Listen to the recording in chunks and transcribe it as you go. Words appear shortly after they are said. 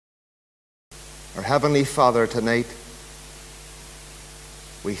Our Heavenly Father, tonight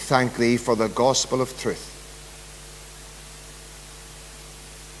we thank Thee for the gospel of truth.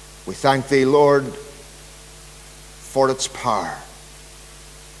 We thank Thee, Lord, for its power.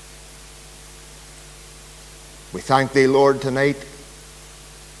 We thank Thee, Lord, tonight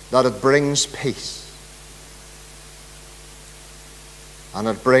that it brings peace and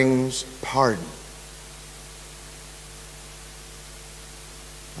it brings pardon.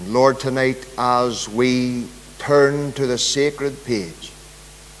 And Lord, tonight as we turn to the sacred page,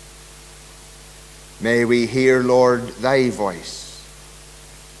 may we hear, Lord, Thy voice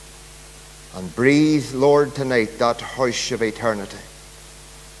and breathe, Lord, tonight that hush of eternity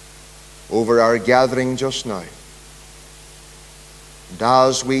over our gathering just now. And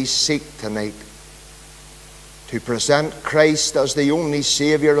as we seek tonight to present Christ as the only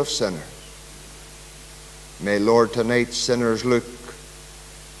Savior of sinners, may, Lord, tonight sinners look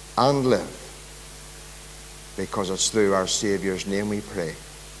and live, because it's through our Savior's name we pray.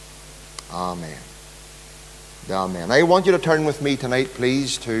 Amen. Amen. I want you to turn with me tonight,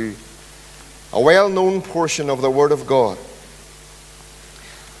 please, to a well-known portion of the Word of God.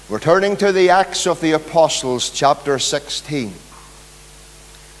 We're turning to the Acts of the Apostles, chapter 16.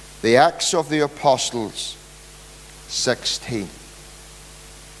 The Acts of the Apostles, 16.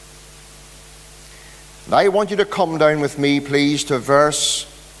 And I want you to come down with me, please, to verse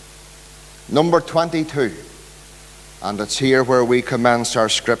number 22. And it's here where we commence our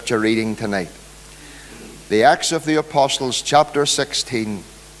scripture reading tonight. The Acts of the Apostles, chapter 16,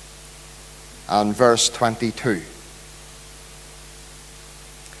 and verse 22.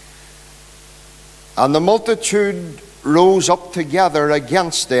 And the multitude rose up together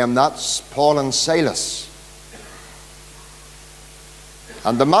against them, that's Paul and Silas.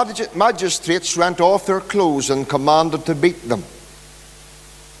 And the magistrates rent off their clothes and commanded to beat them.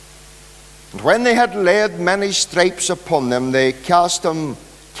 And when they had laid many stripes upon them, they cast them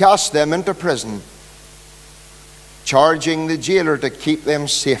into prison, charging the jailer to keep them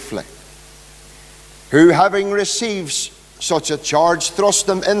safely, who, having received such a charge, thrust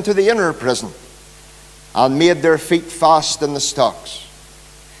them into the inner prison, and made their feet fast in the stocks.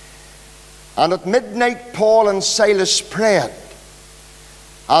 And at midnight Paul and Silas prayed,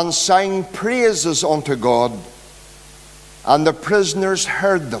 and sang praises unto God, and the prisoners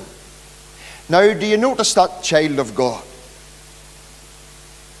heard them. Now, do you notice that, child of God?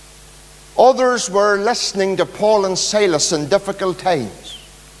 Others were listening to Paul and Silas in difficult times.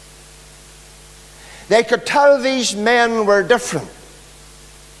 They could tell these men were different,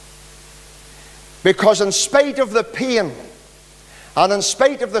 because in spite of the pain and in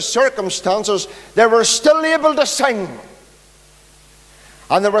spite of the circumstances, they were still able to sing,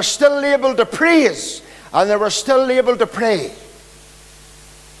 and they were still able to praise, and they were still able to pray.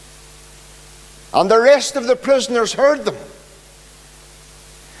 And the rest of the prisoners heard them.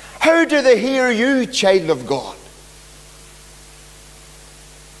 How do they hear you, child of God?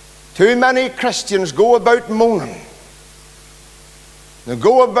 Too many Christians go about moaning. They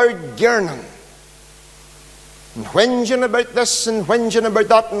go about yearning, and whinging about this and whinging about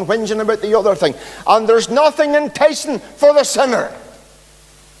that and whinging about the other thing. And there's nothing enticing for the sinner.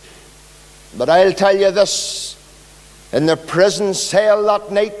 But I'll tell you this, in the prison cell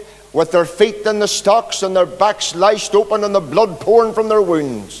that night, with their feet in the stocks and their backs lashed open and the blood pouring from their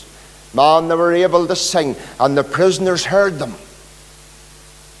wounds, man, they were able to sing, and the prisoners heard them.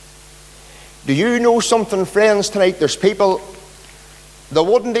 Do you know something, friends, tonight? There's people that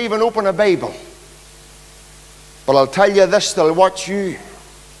wouldn't even open a Bible. But I'll tell you this, they'll watch you,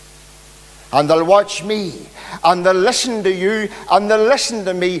 and they'll watch me, and they'll listen to you, and they'll listen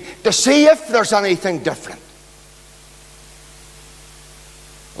to me to see if there's anything different.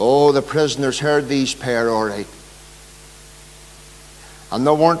 Oh, the prisoners heard these pair all right. And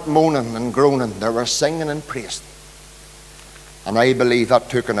they weren't moaning and groaning, they were singing and praising. And I believe that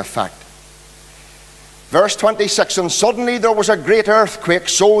took an effect. Verse 26, and suddenly there was a great earthquake,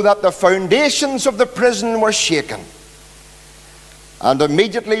 so that the foundations of the prison were shaken. And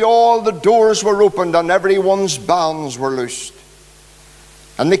immediately all the doors were opened, and everyone's bonds were loosed.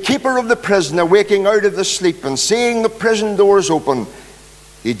 And the keeper of the prison, awaking out of the sleep, and seeing the prison doors open,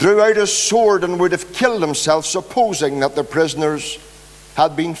 he drew out his sword and would have killed himself, supposing that the prisoners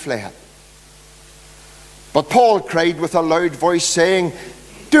had been fled. But Paul cried with a loud voice, saying,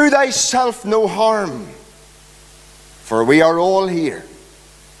 Do thyself no harm, for we are all here.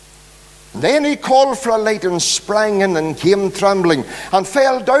 And then he called for a light and sprang in and came trembling and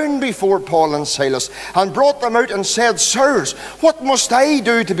fell down before Paul and Silas and brought them out and said, Sirs, what must I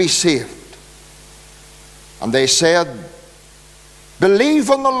do to be saved? And they said, Believe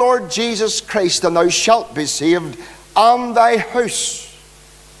on the Lord Jesus Christ, and thou shalt be saved, and thy house.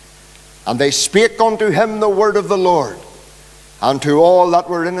 And they spake unto him the word of the Lord, and to all that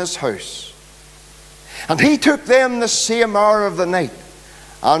were in his house. And he took them the same hour of the night,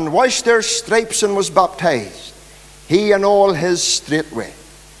 and washed their stripes, and was baptized, he and all his straightway.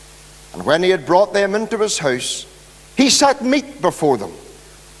 And when he had brought them into his house, he set meat before them,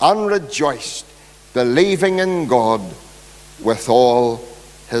 and rejoiced, believing in God with all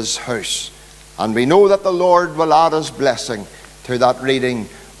his house. And we know that the Lord will add his blessing to that reading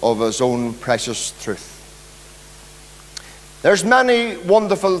of his own precious truth. There's many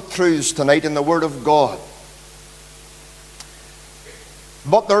wonderful truths tonight in the Word of God.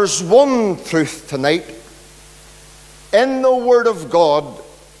 But there's one truth tonight in the Word of God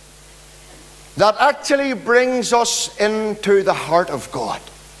that actually brings us into the heart of God.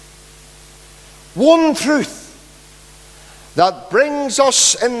 One truth that brings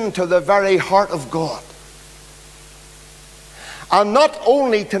us into the very heart of God. And not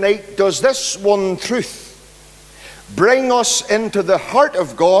only tonight does this one truth bring us into the heart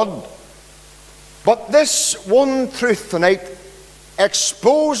of God, but this one truth tonight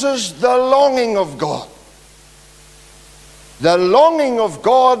exposes the longing of God. The longing of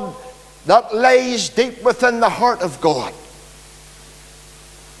God that lays deep within the heart of God.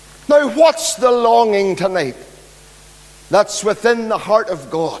 Now, what's the longing tonight that's within the heart of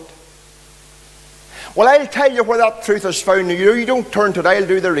God? Well, I'll tell you where that truth is found. You don't turn to it. I'll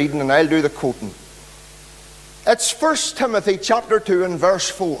do the reading and I'll do the quoting. It's 1 Timothy chapter 2 and verse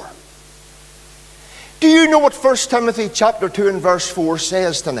 4. Do you know what 1 Timothy chapter 2 and verse 4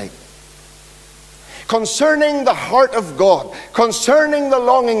 says tonight? Concerning the heart of God, concerning the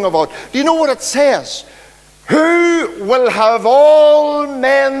longing of God. Do you know what it says? Who will have all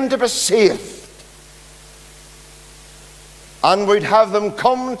men to be saved, and would have them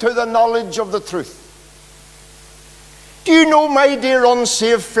come to the knowledge of the truth. Do you know, my dear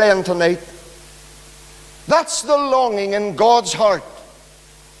unsaved friend tonight, that's the longing in God's heart.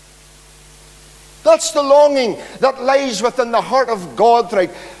 That's the longing that lies within the heart of God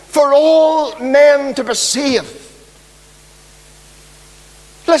tonight, for all men to be saved.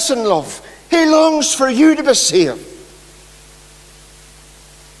 Listen, love, he longs for you to be saved.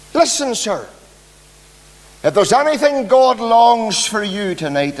 Listen, sir, if there's anything God longs for you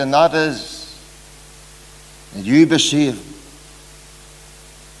tonight, and that is that you be saved.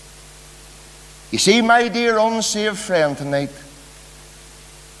 You see, my dear unsaved friend tonight,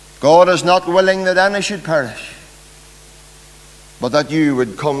 God is not willing that any should perish, but that you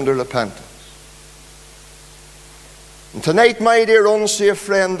would come to repentance. And tonight, my dear unsaved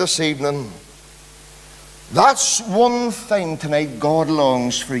friend, this evening, that's one thing tonight God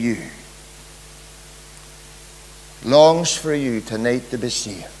longs for you. Longs for you tonight to be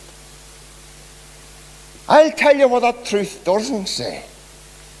saved. I'll tell you what that truth doesn't say.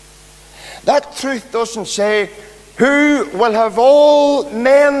 That truth doesn't say, who will have all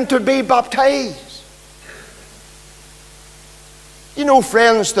men to be baptized. You know,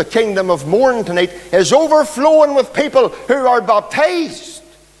 friends, the kingdom of morn tonight is overflowing with people who are baptized,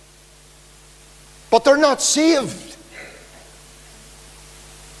 but they're not saved.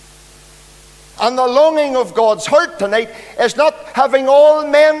 And the longing of God's heart tonight is not having all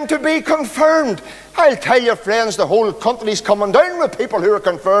men to be confirmed. I'll tell you, friends, the whole country's coming down with people who are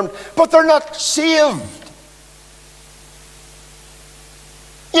confirmed, but they're not saved.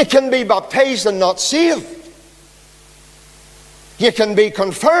 You can be baptized and not saved. You can be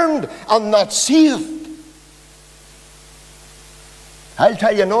confirmed and not saved. I'll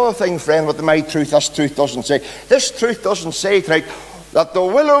tell you another thing, friend, what this truth doesn't say. This truth doesn't say tonight that the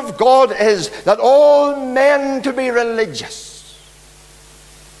will of God is that all men to be religious.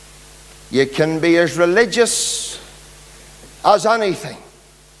 You can be as religious as anything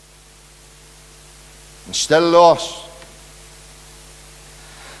and still lost.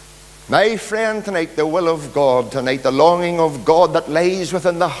 My friend, tonight, the will of God tonight, the longing of God that lays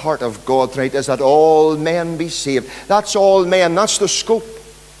within the heart of God tonight is that all men be saved. That's all men. That's the scope.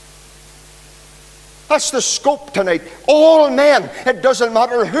 That's the scope tonight. All men. It doesn't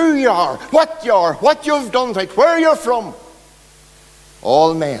matter who you are, what you've done tonight, where you're from.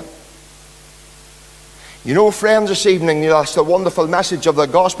 All men. You know, friends, this evening, that's the wonderful message of the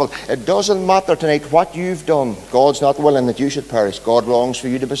gospel. It doesn't matter tonight what you've done. God's not willing that you should perish. God longs for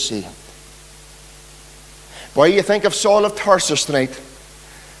you to be saved. Boy, you think of Saul of Tarsus tonight,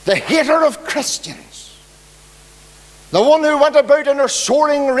 the hater of Christians. The one who went about in a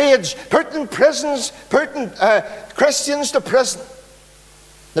soaring rage, putting Christians to prison.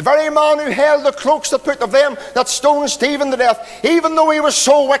 The very man who held the cloaks that put of them that stoned Stephen to death, even though he was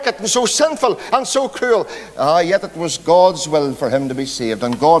so wicked and so sinful and so cruel, yet it was God's will for him to be saved,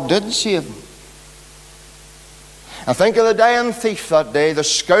 and God did save him. I think of the dying thief that day, the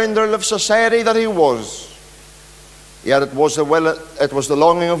scoundrel of society that he was. Yet it was the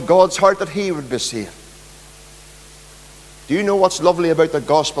longing of God's heart that he would be saved. Do you know what's lovely about the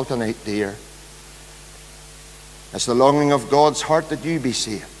gospel tonight, dear? It's the longing of God's heart that you be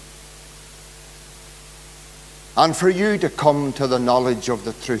saved. And for you to come to the knowledge of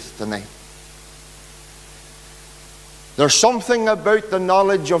the truth tonight. There's something about the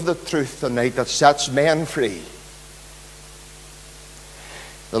knowledge of the truth tonight that sets men free.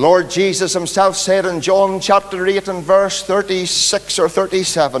 The Lord Jesus himself said in John chapter 8 and verse 36 or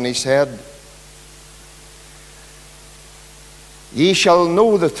 37, he said, "Ye shall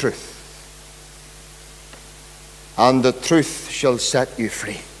know the truth, and the truth shall set you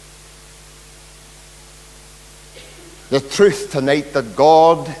free." The truth tonight that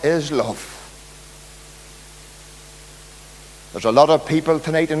God is love. There's a lot of people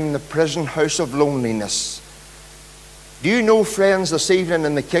tonight in the prison house of loneliness. Do you know, friends, this evening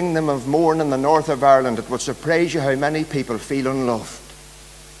in the Kingdom of Mourne in the north of Ireland, it would surprise you how many people feel unloved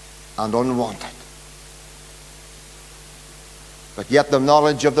and unwanted. But yet the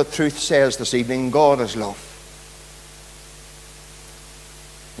knowledge of the truth says this evening, God is love.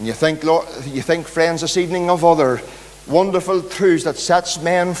 And you think, Lord, friends, this evening of other wonderful truths that sets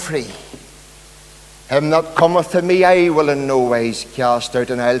men free. Him that cometh to me I will in no wise cast out.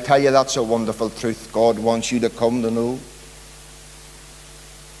 And I'll tell you, that's a wonderful truth God wants you to come to know.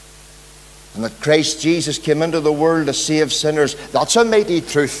 And that Christ Jesus came into the world to save sinners. That's a mighty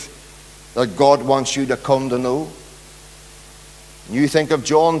truth that God wants you to come to know. You think of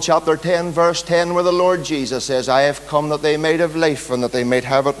John chapter 10 verse 10, where the Lord Jesus says, "I have come that they might have life, and that they might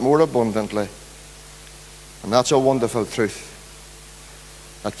have it more abundantly." And that's a wonderful truth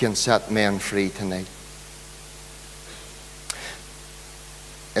that can set men free tonight.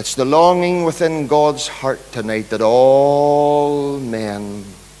 It's the longing within God's heart tonight that all men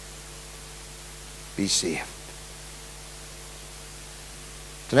be saved.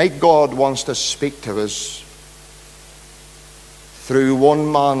 Tonight God wants to speak to us through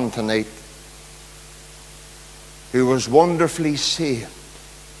one man tonight who was wonderfully saved.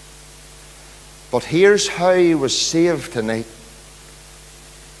 But here's how he was saved tonight.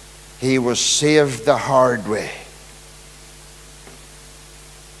 He was saved the hard way.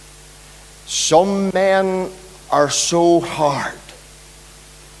 Some men are so hard.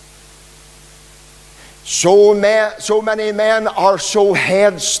 So many men are so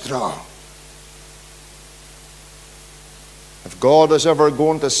headstrong. If God is ever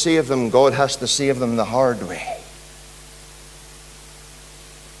going to save them, God has to save them the hard way.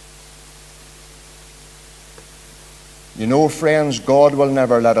 You know, friends, God will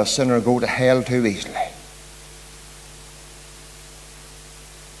never let a sinner go to hell too easily.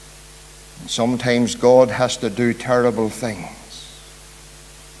 And sometimes God has to do terrible things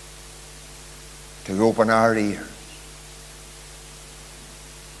to open our ears.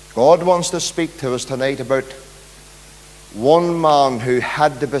 God wants to speak to us tonight about one man who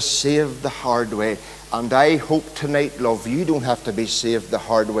had to be saved the hard way. And I hope tonight, love, you don't have to be saved the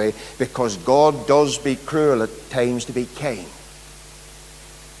hard way, because God does be cruel at times to be kind.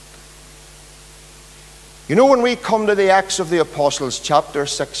 You know, when we come to the Acts of the Apostles, chapter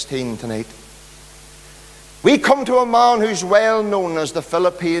 16 tonight, we come to a man who's well known as the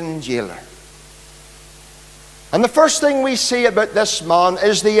Philippian jailer. And the first thing we see about this man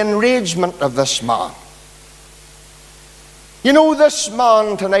is the enragement of this man. You know, this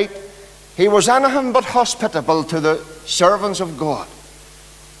man tonight, he was anything but hospitable to the servants of God.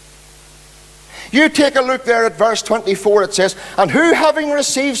 You take a look there at verse 24, it says, "And who, having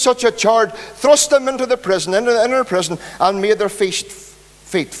received such a charge, thrust them into the prison, into the inner prison, and made their feet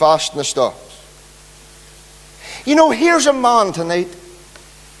fast in the stocks." You know, here's a man tonight.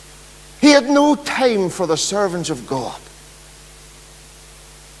 He had no time for the servants of God.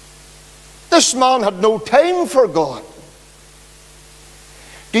 This man had no time for God.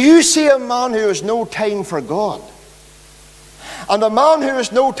 Do you see a man who has no time for God? And a man who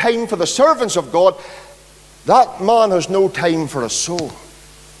has no time for the servants of God, that man has no time for a soul.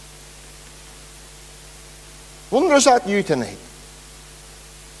 Wonder, is that you tonight?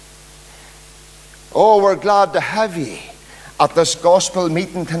 Oh, we're glad to have you at this gospel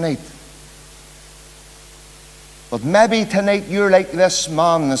meeting tonight. But maybe tonight you're like this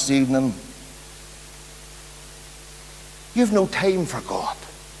man this evening. You've no time for God.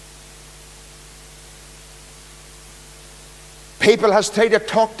 People has tried to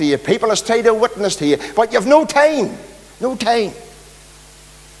talk to you. People has tried to witness to you. But you've no time. No time.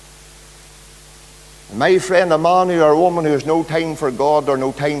 And my friend, a man or a woman who has no time for God or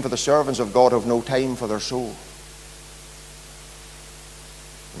no time for the servants of God have no time for their soul.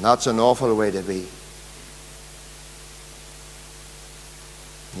 And that's an awful way to be.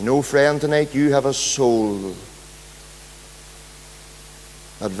 You know, friend, tonight you have a soul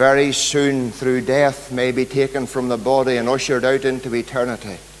that very soon through death may be taken from the body and ushered out into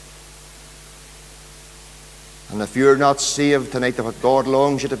eternity. And if you're not saved tonight, if God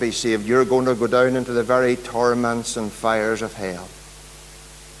longs you to be saved, you're going to go down into the very torments and fires of hell.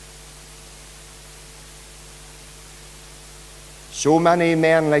 So many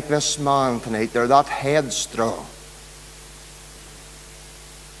men like this man tonight, they're that headstrong.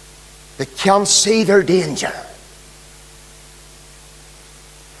 They can't see their danger.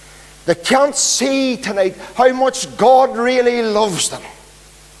 They can't see tonight how much God really loves them.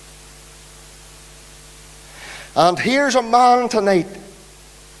 And here's a man tonight.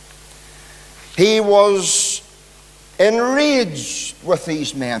 He was enraged with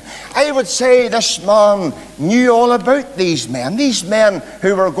these men. I would say this man knew all about these men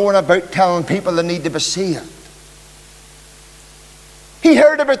who were going about telling people they need to be saved. He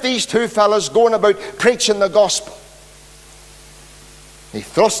heard about these two fellas going about preaching the gospel. He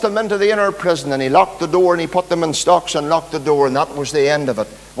thrust them into the inner prison and he locked the door and he put them in stocks and locked the door, and that was the end of it.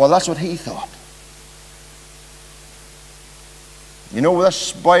 Well, that's what he thought. You know,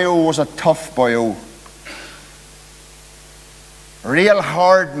 this boyo was a tough boyo. A real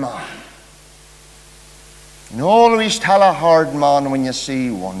hard man. You always tell a hard man when you see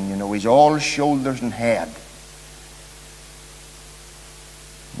one. You know, he's all shoulders and head.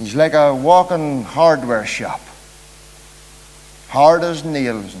 He's like a walking hardware shop. Hard as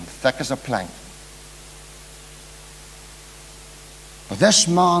nails and thick as a plank. But this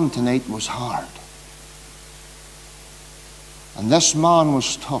man tonight was hard. And this man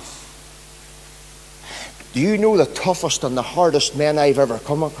was tough. Do you know the toughest and the hardest men I've ever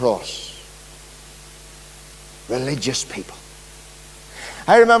come across? Religious people.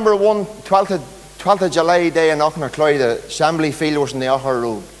 I remember one 12th of July day in Auchnacloy, the assembly field was in the Aucher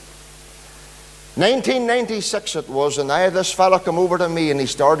Road. 1996 it was, and I had this fella come over to me and he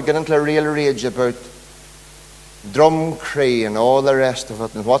started getting into a real rage about Drumcree and all the rest of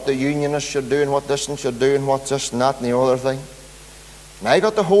it, and what the unionists should do and what this and should do and what this and that and the other thing. And I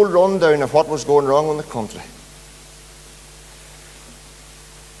got the whole rundown of what was going wrong in the country.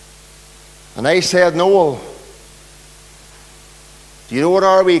 And I said, Noel, do you know what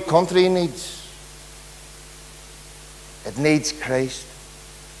our wee country needs? It needs Christ.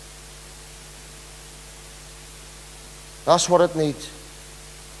 That's what it needs.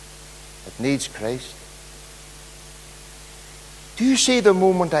 It needs Christ. Do you see the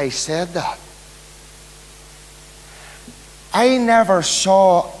moment I said that? I never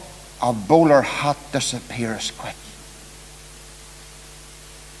saw a bowler hat disappear as quick.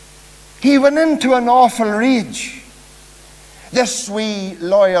 He went into an awful rage, this wee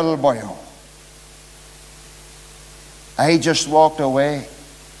loyal boyo. I just walked away.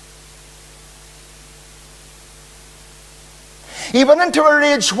 He went into a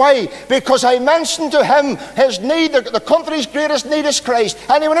rage. Why? Because I mentioned to him his need, the country's greatest need is Christ.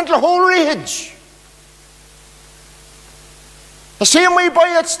 And he went into a whole rage. The same wee boy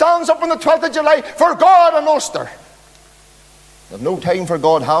that stands up on the 12th of July for God and Ulster. There's no time for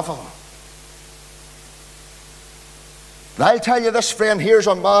God, half of them. But I'll tell you this, friend, here's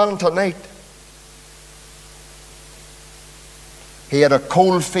a man tonight. He had a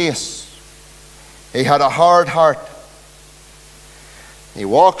cold face. He had a hard heart. He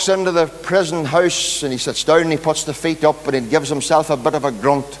walks into the prison house and he sits down and he puts the feet up and he gives himself a bit of a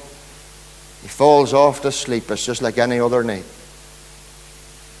grunt. He falls off to sleep. It's just like any other night.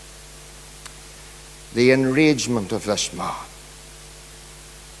 The enragement of this man.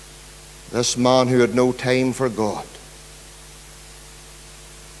 This man who had no time for God.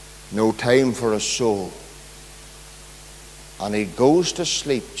 No time for a soul. And he goes to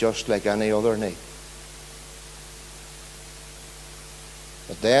sleep just like any other night.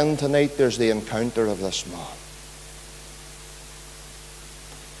 But then tonight there's the encounter of this man.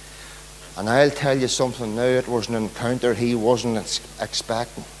 And I'll tell you something now, it was an encounter he wasn't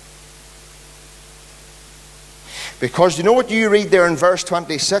expecting. Because you know what you read there in verse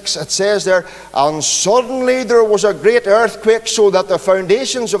 26? It says there, and suddenly there was a great earthquake, so that the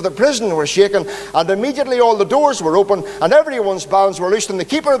foundations of the prison were shaken, and immediately all the doors were open, and everyone's bonds were loosed, and the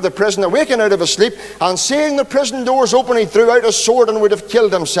keeper of the prison, awakened out of his sleep, and seeing the prison doors open, he threw out his sword and would have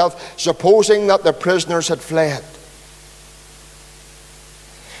killed himself, supposing that the prisoners had fled.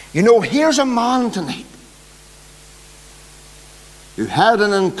 You know, here's a man tonight who had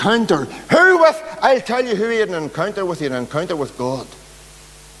an encounter. Who with? I'll tell you who he had an encounter with. He had an encounter with God.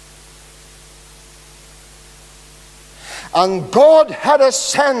 And God had to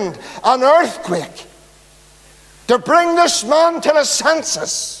send an earthquake to bring this man to his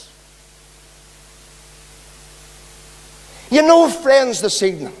senses. You know, friends, this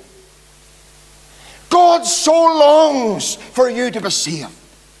evening, God so longs for you to be saved.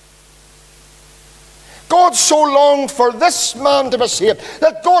 God so longed for this man to be saved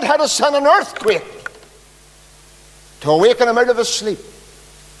that God had to send an earthquake to awaken him out of his sleep.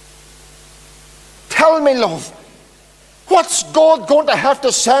 Tell me, love, what's God going to have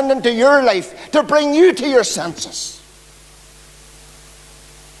to send into your life to bring you to your senses?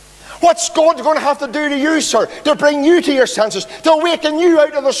 What's God going to have to do to you, sir, to bring you to your senses, to awaken you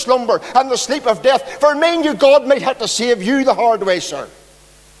out of the slumber and the sleep of death? For mind you, God might have to save you the hard way, sir.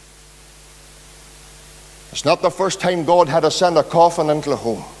 It's not the first time God had to send a coffin into a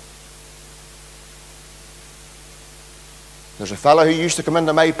home. There's a fellow who used to come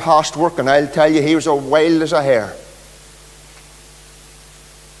into my past work, and I'll tell you, he was as wild as a hare.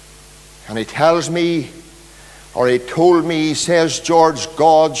 And he tells me, or he told me, he says, George,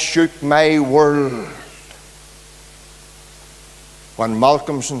 God shook my world when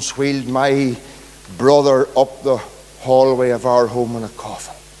Malcolmson's wheeled my brother up the hallway of our home in a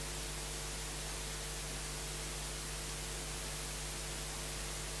coffin.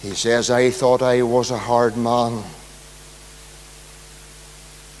 He says, I thought I was a hard man.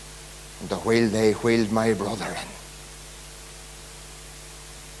 And the wheel they wheeled my brother in.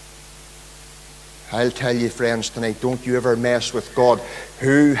 I'll tell you, friends, tonight, don't you ever mess with God.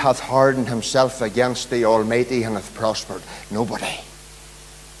 Who hath hardened himself against the Almighty and hath prospered? Nobody.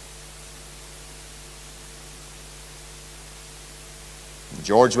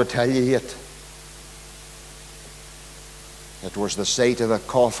 George would tell you it. It was the sight of the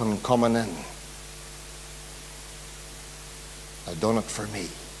coffin coming in that done it for me.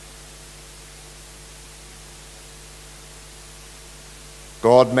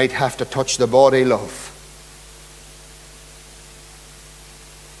 God might have to touch the body, love.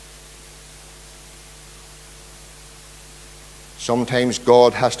 Sometimes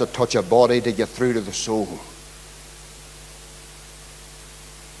God has to touch a body to get through to the soul.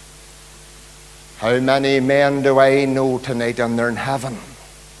 How many men do I know tonight, and they're in heaven?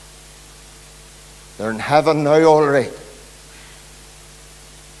 They're in heaven now, all right.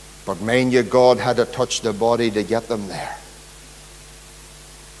 But mind you, God had to touch the body to get them there.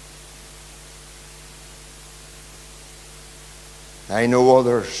 I know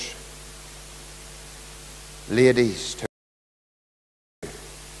others, ladies too,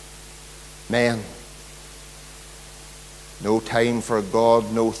 men, no time for God,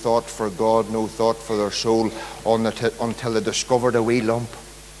 no thought for God, no thought for their soul until they discovered a wee lump.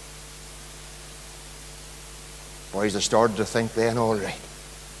 Boys, they started to think then, all right.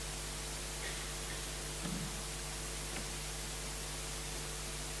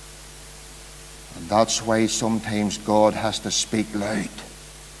 And that's why sometimes God has to speak loud.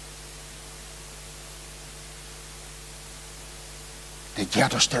 To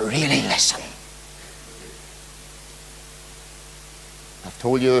get us to really listen. I've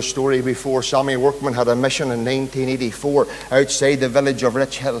told you the story before. Sammy Workman had a mission in 1984 outside the village of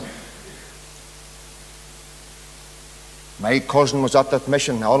Rich Hill. My cousin was at that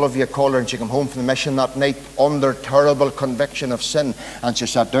mission. Olivia called her, and she came home from the mission that night under terrible conviction of sin. And she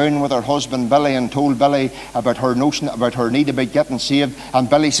sat down with her husband Billy and told Billy about her notion, about her need about getting saved. And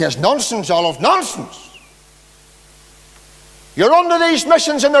Billy says, nonsense, Olive, nonsense. You're under these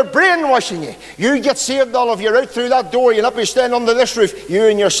missions and they're brainwashing you. You get saved, Olive, you're out through that door. You'll not be staying under this roof. You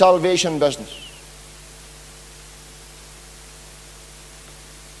and your salvation business.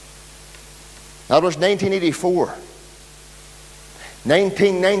 That was 1984.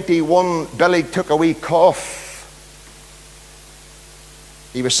 1991, Billy took a wee cough.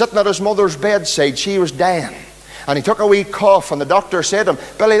 He was sitting at his mother's bedside. She was dying. And he took a wee cough, and the doctor said to him,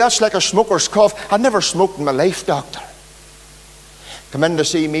 Billy, that's like a smoker's cough. I never smoked in my life, doctor. Come in to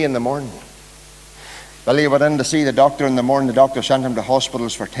see me in the morning. Billy went in to see the doctor in the morning. The doctor sent him to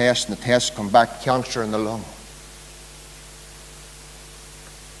hospitals for tests, and the tests come back cancer in the lung.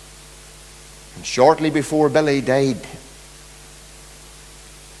 And shortly before Billy died,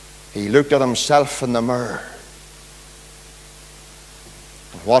 he looked at himself in the mirror.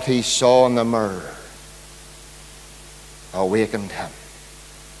 And what he saw in the mirror awakened him.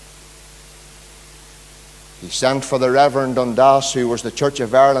 He sent for the Reverend Dundas, who was the Church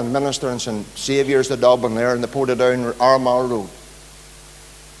of Ireland minister in St. Saviour's, the Dublin there in the Portadown Armagh Road,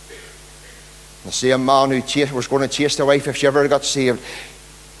 The same man who was going to chase the wife if she ever got saved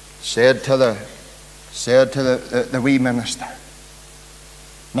said to the wee minister,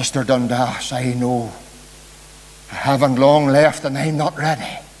 "Mr. Dundas, I know I haven't long left and I'm not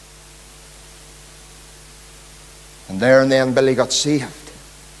ready." And there and then Billy got saved.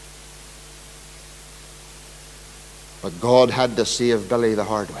 But God had to save Billy the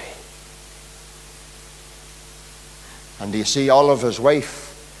hard way. And you see, Olive, his wife,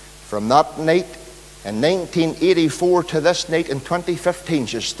 from that night in 1984 to this night in 2015,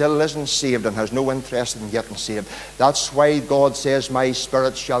 she still isn't saved and has no interest in getting saved. That's why God says, "My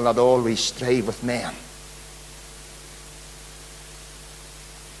spirit shall not always strive with men."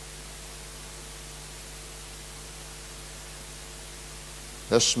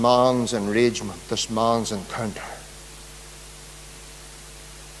 This man's enragement, this man's encounter.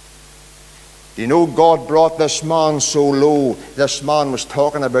 Do you know God brought this man so low? This man was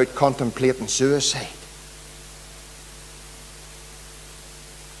talking about contemplating suicide.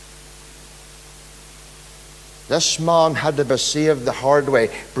 This man had to be saved the hard way.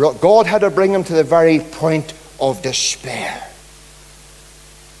 God had to bring him to the very point of despair.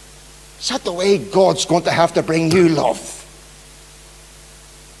 Is that the way God's going to have to bring you, love?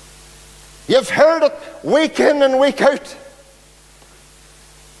 You've heard it week in and week out.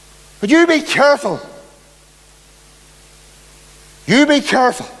 But you be careful. You be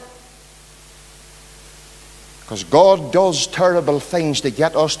careful. Because God does terrible things to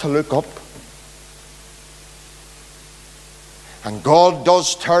get us to look up. And God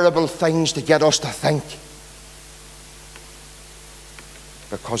does terrible things to get us to think.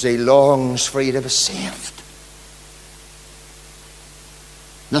 Because He longs for you to be saved.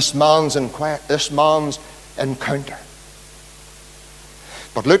 This man's encounter.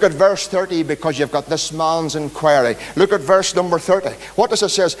 But look at verse 30, because you've got this man's inquiry. Look at verse number 30. What does it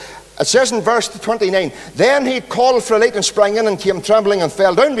say? It says in verse 29, "Then he called for a light and sprang in and came trembling and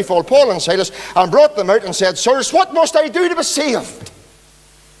fell down before Paul and Silas and brought them out and said, 'Sirs, what must I do to be saved?'"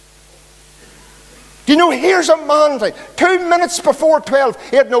 Do you know, here's a man, 2 minutes before 12,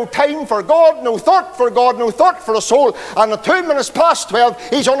 he had no time for God, no thought for God, no thought for a soul. And at 2 minutes past 12,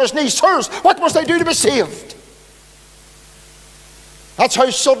 he's on his knees. "Sirs, what must I do to be saved?" That's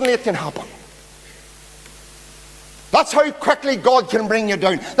how suddenly it can happen. That's how quickly God can bring you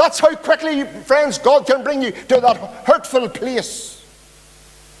down. That's how quickly, friends, God can bring you to that hurtful place.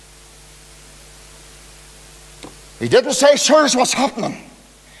 He didn't say, "Sirs, what's happening?"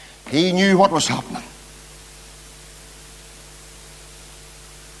 He knew what was happening.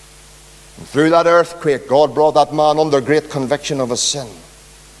 And through that earthquake, God brought that man under great conviction of his sin.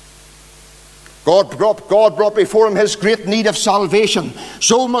 God brought before him his great need of salvation.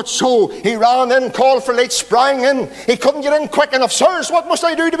 So much so, he ran in, called for light, sprang in. He couldn't get in quick enough. "Sirs, what must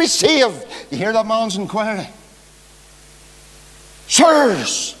I do to be saved?" You hear that man's inquiry?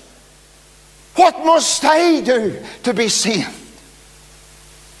 "Sirs, what must I do to be saved?"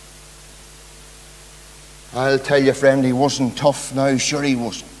 I'll tell you, friend, he wasn't tough now. Sure he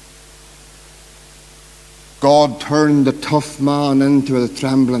wasn't. God turned the tough man into a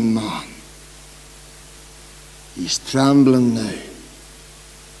trembling man. He's trembling now.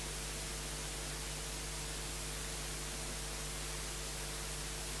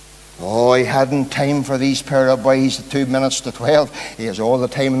 Oh, he hadn't time for these pair of boys at 2 minutes to 12. He has all the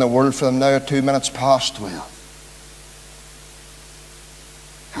time in the world for them now at 2 minutes past 12.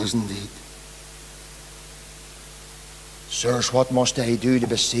 Hasn't he? "Sirs, what must I do to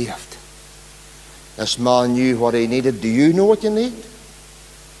be saved?" This man knew what he needed. Do you know what you need?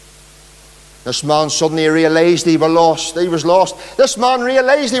 This man suddenly realized he was lost. He was lost. This man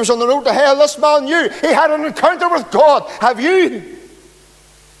realized he was on the road to hell. This man knew he had an encounter with God. Have you?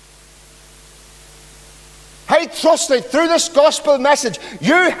 I trust that through this gospel message,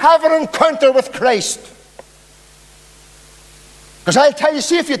 you have an encounter with Christ. Because I'll tell you,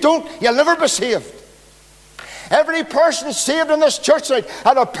 see, if you don't, you'll never be saved. Every person saved in this church tonight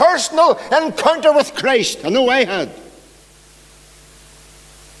had a personal encounter with Christ. I know I had.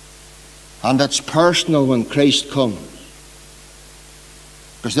 And it's personal when Christ comes.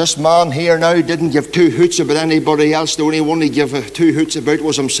 Because this man here now didn't give two hoots about anybody else. The only one he gave two hoots about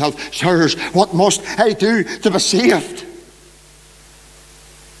was himself. "Sirs, what must I do to be saved?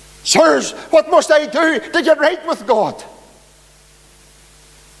 Sirs, what must I do to get right with God?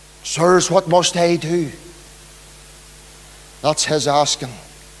 Sirs, what must I do?" That's his asking.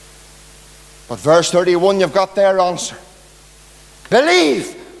 But verse 31, you've got their answer.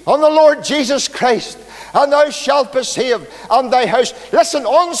 "Believe on the Lord Jesus Christ, and thou shalt be saved, and thy house. Listen,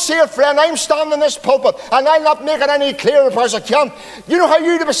 unsaved friend, I'm standing in this pulpit, and I'll not make it any clearer because I can't. You know how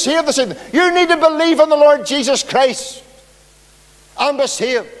you to be saved this evening? You need to believe in the Lord Jesus Christ and be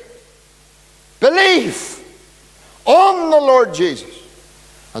saved. Believe on the Lord Jesus,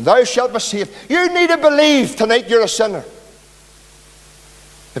 and thou shalt be saved. You need to believe tonight you're a sinner.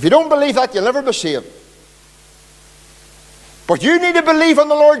 If you don't believe that, you'll never be saved. But you need to believe in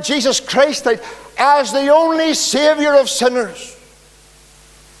the Lord Jesus Christ as the only Saviour of sinners.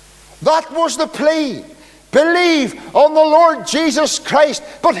 That was the plea. Believe on the Lord Jesus Christ.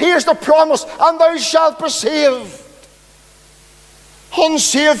 But here's the promise, and thou shalt be saved.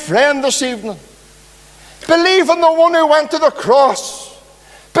 Unsaved friend this evening, believe in the one who went to the cross.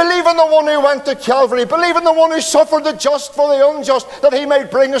 Believe in the one who went to Calvary. Believe in the one who suffered the just for the unjust, that he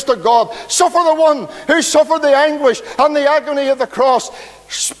might bring us to God. Suffer the one who suffered the anguish and the agony of the cross.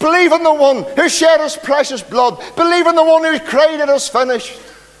 Believe in the one who shed his precious blood. Believe in the one who cried, it is finished.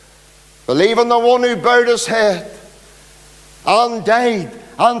 Believe in the one who bowed his head and died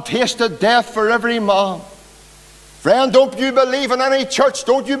and tasted death for every man. Friend, don't you believe in any church?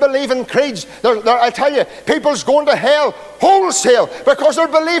 Don't you believe in creeds? I tell you, people's going to hell wholesale because they're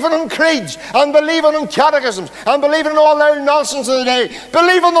believing in creeds and believing in catechisms and believing in all that nonsense of the day.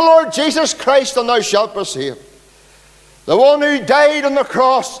 Believe in the Lord Jesus Christ and thou shalt be saved. The one who died on the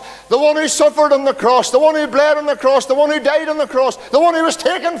cross, the one who suffered on the cross, the one who bled on the cross, the one who died on the cross, the one who was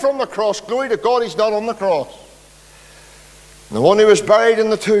taken from the cross. Glory to God, he's not on the cross. And the one who was buried in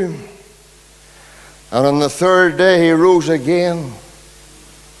the tomb. And on the third day he rose again.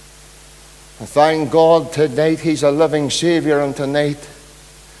 And thank God tonight he's a living Saviour, and tonight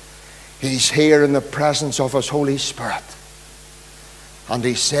he's here in the presence of his Holy Spirit. And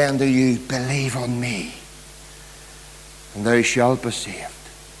he's saying to you, believe on me, and thou shalt be saved.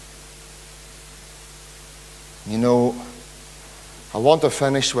 You know, I want to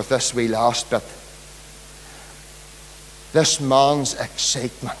finish with this wee last bit. This man's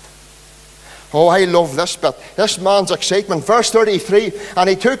excitement. Oh, I love this bit. This man's excitement. Verse 33, and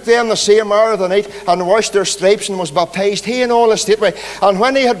he took them the same hour of the night, and washed their stripes, and was baptized, he and all his stateway. And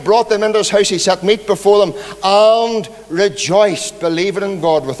when he had brought them into his house, he set meat before them, and rejoiced, believing in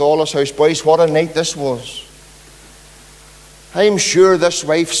God with all his house. Boys, what a night this was. I'm sure this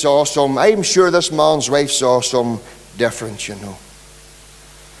man's wife saw some difference, you know.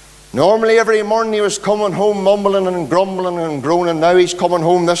 Normally every morning he was coming home mumbling and grumbling and groaning. Now he's coming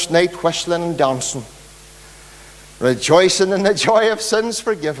home this night whistling and dancing, rejoicing in the joy of sins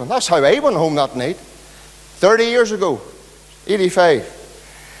forgiven. That's how I went home that night 30 years ago,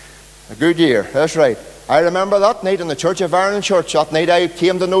 85. A good year, that's right. I remember that night in the Church of Ireland Church. That night I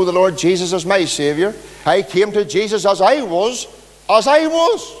came to know the Lord Jesus as my Saviour. I came to Jesus as I was.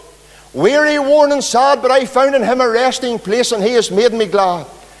 Weary, worn and sad, but I found in him a resting place, and he has made me glad.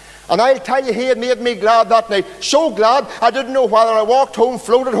 And I'll tell you, he had made me glad that night. So glad, I didn't know whether I walked home,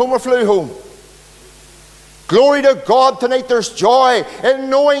 floated home, or flew home. Glory to God tonight. There's joy in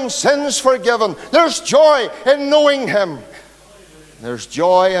knowing sins forgiven. There's joy in knowing him. There's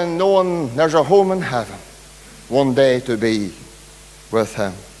joy in knowing there's a home in heaven one day to be with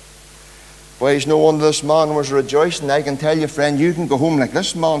him. Boys, no wonder this man was rejoicing. I can tell you, friend, you can go home like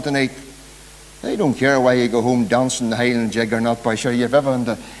this man tonight. I don't care why you go home dancing the Highland jig or not, boy. Sure, you've everything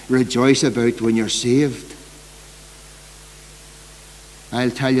to rejoice about when you're saved. I'll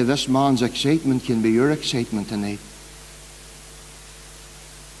tell you, this man's excitement can be your excitement tonight.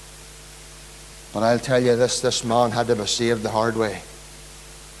 But I'll tell you this man had to be saved the hard way.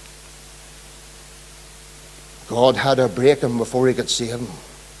 God had to break him before he could save him.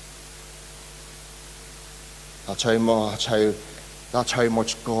 That's how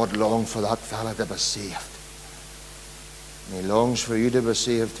much God longed for that fella to be saved. And he longs for you to be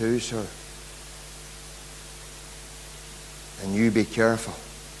saved too, sir. And you be careful.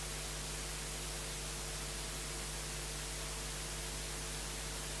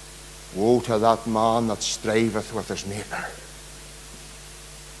 Woe to that man that striveth with his Maker.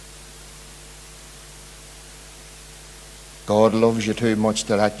 God loves you too much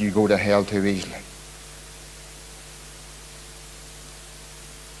to let you go to hell too easily.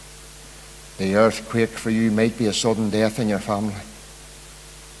 The earthquake for you might be a sudden death in your family.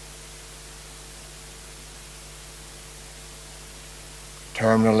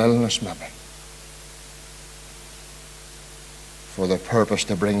 Terminal illness maybe. For the purpose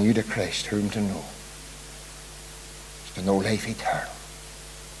to bring you to Christ, whom to know. To know life eternal.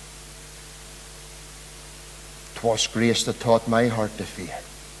 'Twas grace that taught my heart to fear.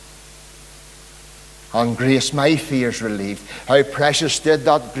 And grace my fears relieved. How precious did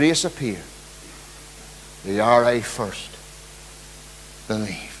that grace appear the hour I first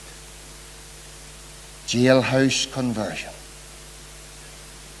believed. Jailhouse conversion.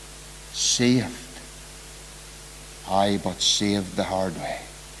 Saved. Aye, but saved the hard way.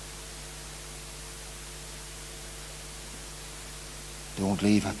 Don't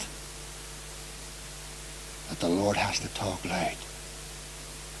leave it that the Lord has to talk loud.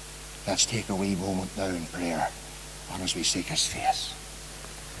 Let's take a wee moment now in prayer and as we seek His face.